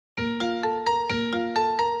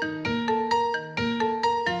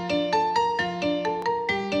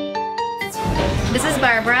This is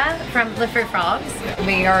Barbara from the Fou Frogs.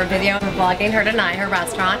 We are video and vlogging her tonight, her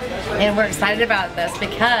restaurant, and we're excited about this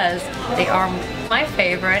because they are my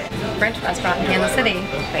favorite French restaurant in Kansas City.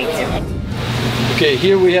 Thank you. Okay,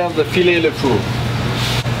 here we have the filet le fou.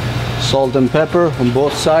 Salt and pepper on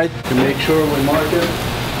both sides to make sure we mark it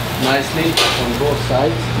nicely on both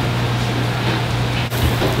sides.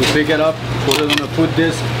 We pick it up, put it on a food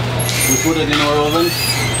disc, we put it in our oven.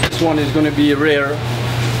 This one is going to be rare.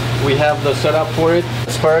 We have the setup for it.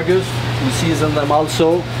 Asparagus, we season them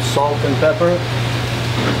also, salt and pepper.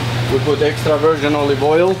 We put extra virgin olive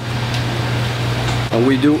oil, and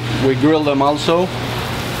we grill them also.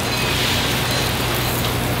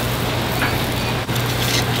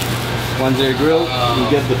 Once they're grilled, we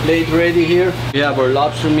get the plate ready here. We have our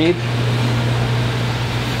lobster meat.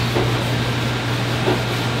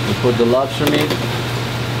 We put the lobster meat.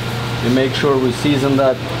 We make sure we season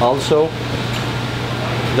that also.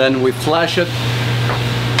 Then we flash it.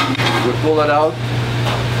 We pull it out.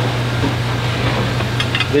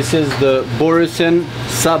 This is the boursin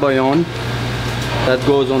sabayon that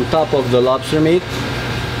goes on top of the lobster meat.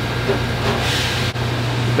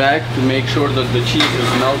 Back to make sure that the cheese is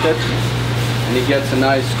melted and it gets a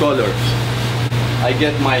nice color. I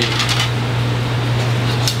get my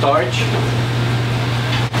starch,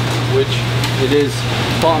 which it is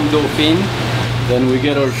pomme dauphine. Then we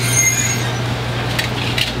get our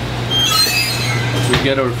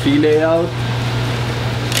filet out.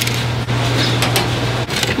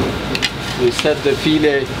 We set the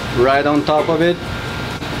filet right on top of it.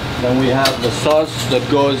 Then we have the sauce that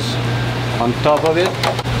goes on top of it,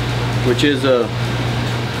 which is a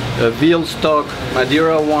veal stock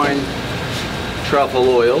Madeira wine truffle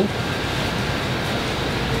oil,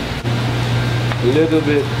 a little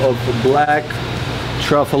bit of black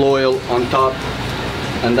truffle oil on top,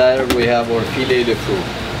 and there we have our filet de fou.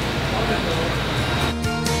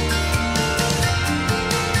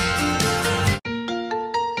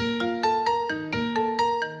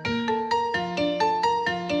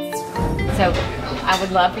 So I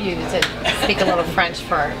would love for you to speak a little French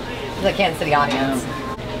for the Kansas City audience.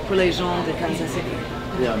 Pour les gens de Kansas City.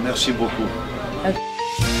 Bien, merci beaucoup. Okay.